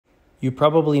You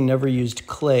probably never used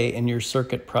clay in your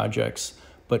circuit projects,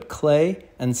 but clay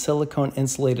and silicone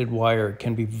insulated wire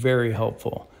can be very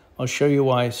helpful. I'll show you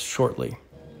why shortly.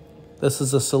 This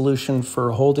is a solution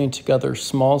for holding together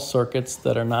small circuits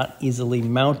that are not easily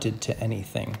mounted to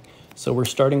anything. So we're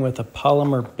starting with a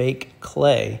polymer bake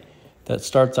clay that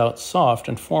starts out soft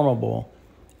and formable,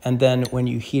 and then when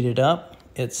you heat it up,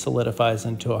 it solidifies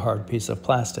into a hard piece of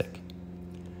plastic.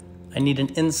 I need an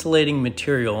insulating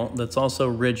material that's also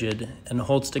rigid and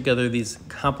holds together these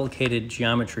complicated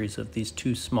geometries of these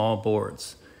two small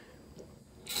boards.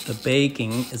 The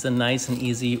baking is a nice and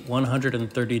easy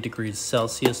 130 degrees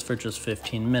Celsius for just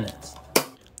 15 minutes.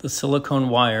 The silicone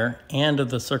wire and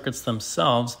the circuits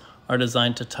themselves are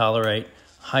designed to tolerate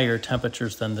higher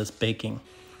temperatures than this baking,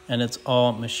 and it's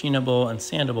all machinable and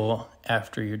sandable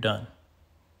after you're done.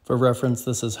 For reference,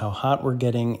 this is how hot we're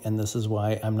getting, and this is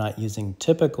why I'm not using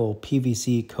typical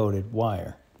PVC coated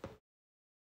wire.